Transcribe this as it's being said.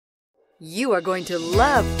You are going to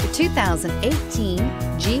love the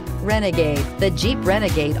 2018 Jeep Renegade. The Jeep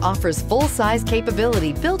Renegade offers full-size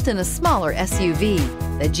capability built in a smaller SUV.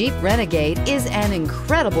 The Jeep Renegade is an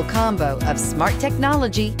incredible combo of smart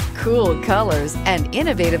technology, cool colors, and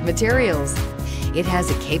innovative materials. It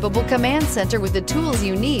has a capable command center with the tools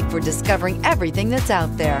you need for discovering everything that's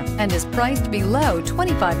out there and is priced below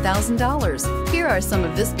 $25,000. Here are some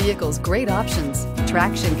of this vehicle's great options: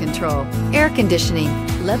 traction control, air conditioning,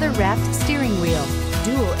 leather-wrapped steering wheel,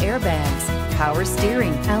 dual airbags, power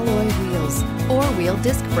steering, alloy wheels, four-wheel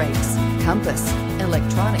disc brakes, compass,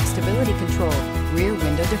 electronic stability control, rear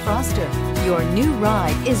window defroster. Your new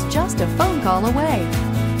ride is just a phone call away.